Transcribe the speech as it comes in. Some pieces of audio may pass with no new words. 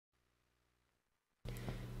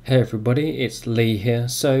Hey everybody, it's Lee here.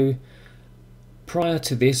 So prior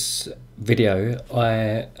to this video,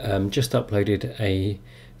 I just uploaded a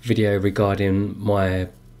video regarding my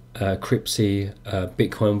Cryptsy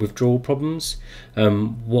Bitcoin withdrawal problems.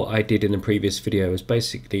 What I did in the previous video was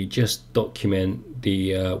basically just document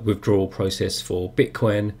the withdrawal process for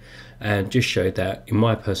Bitcoin and just showed that in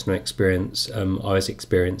my personal experience, I was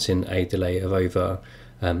experiencing a delay of over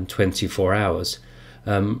 24 hours.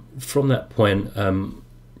 From that point,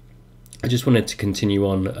 I just wanted to continue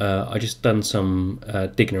on. I just done some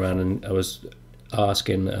digging around, and I was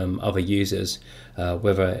asking other users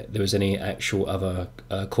whether there was any actual other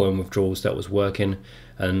coin withdrawals that was working,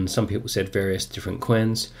 and some people said various different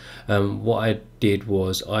coins. What I did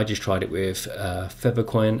was I just tried it with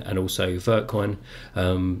Feathercoin and also Vertcoin,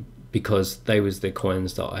 because they was the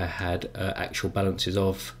coins that I had actual balances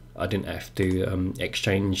of. I didn't have to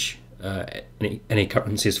exchange any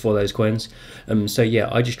currencies for those coins. So yeah,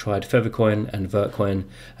 I just tried Feathercoin and Vertcoin.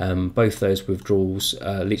 Both those withdrawals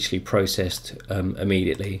literally processed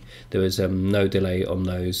immediately. There was no delay on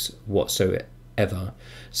those whatsoever.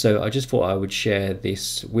 So I just thought I would share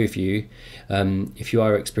this with you. If you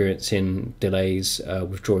are experiencing delays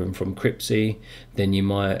withdrawing from Cryptsy, then you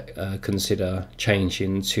might consider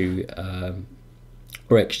changing to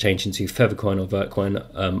or exchange into Feathercoin or Vertcoin.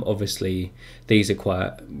 Obviously these are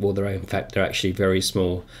quite, well, in fact they're actually very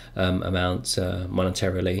small amounts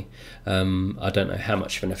monetarily. I don't know how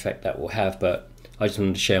much of an effect that will have, but I just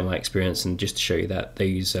wanted to share my experience and just to show you that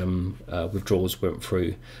these withdrawals went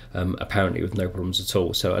through apparently with no problems at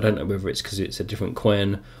all. So I don't know whether it's because it's a different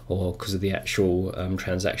coin or because of the actual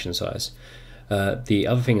transaction size. The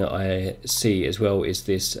other thing that I see as well is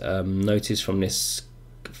this notice from this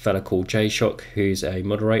fella called J-Shock, who's a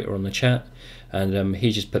moderator on the chat, and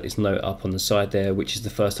he just put this note up on the side there, which is the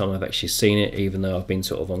first time I've actually seen it, even though I've been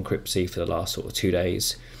sort of on Cryptsy for the last sort of 2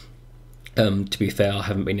 days. To be fair, I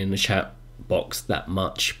haven't been in the chat box that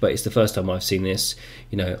much, but it's the first time I've seen this.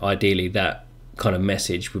 You know, ideally that kind of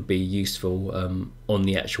message would be useful on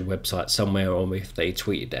the actual website somewhere, or if they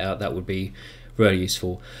tweeted it out, that would be really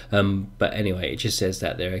useful. But anyway, it just says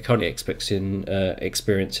that they're currently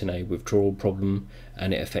experiencing a withdrawal problem,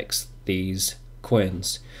 and it affects these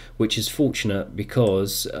coins, which is fortunate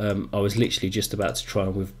because I was literally just about to try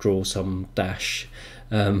and withdraw some Dash.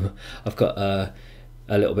 I've got a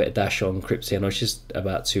little bit of Dash on Cryptsy, and I was just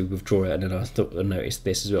about to withdraw it, and then I noticed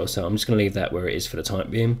this as well. So I'm just going to leave that where it is for the time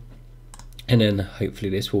being, and then hopefully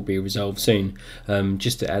this will be resolved soon.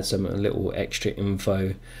 Just to add some little extra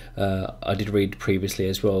info, I did read previously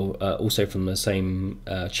as well, also from the same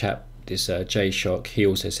chap, this J-Shock, he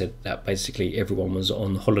also said that basically everyone was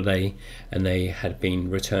on holiday and they had been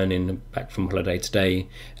returning back from holiday today,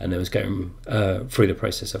 and they was going through the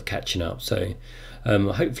process of catching up. So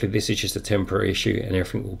hopefully this is just a temporary issue and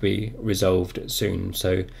everything will be resolved soon.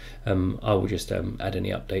 So I will just add any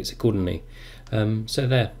updates accordingly.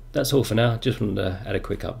 So that's all for now. Just wanted to add a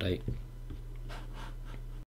quick update.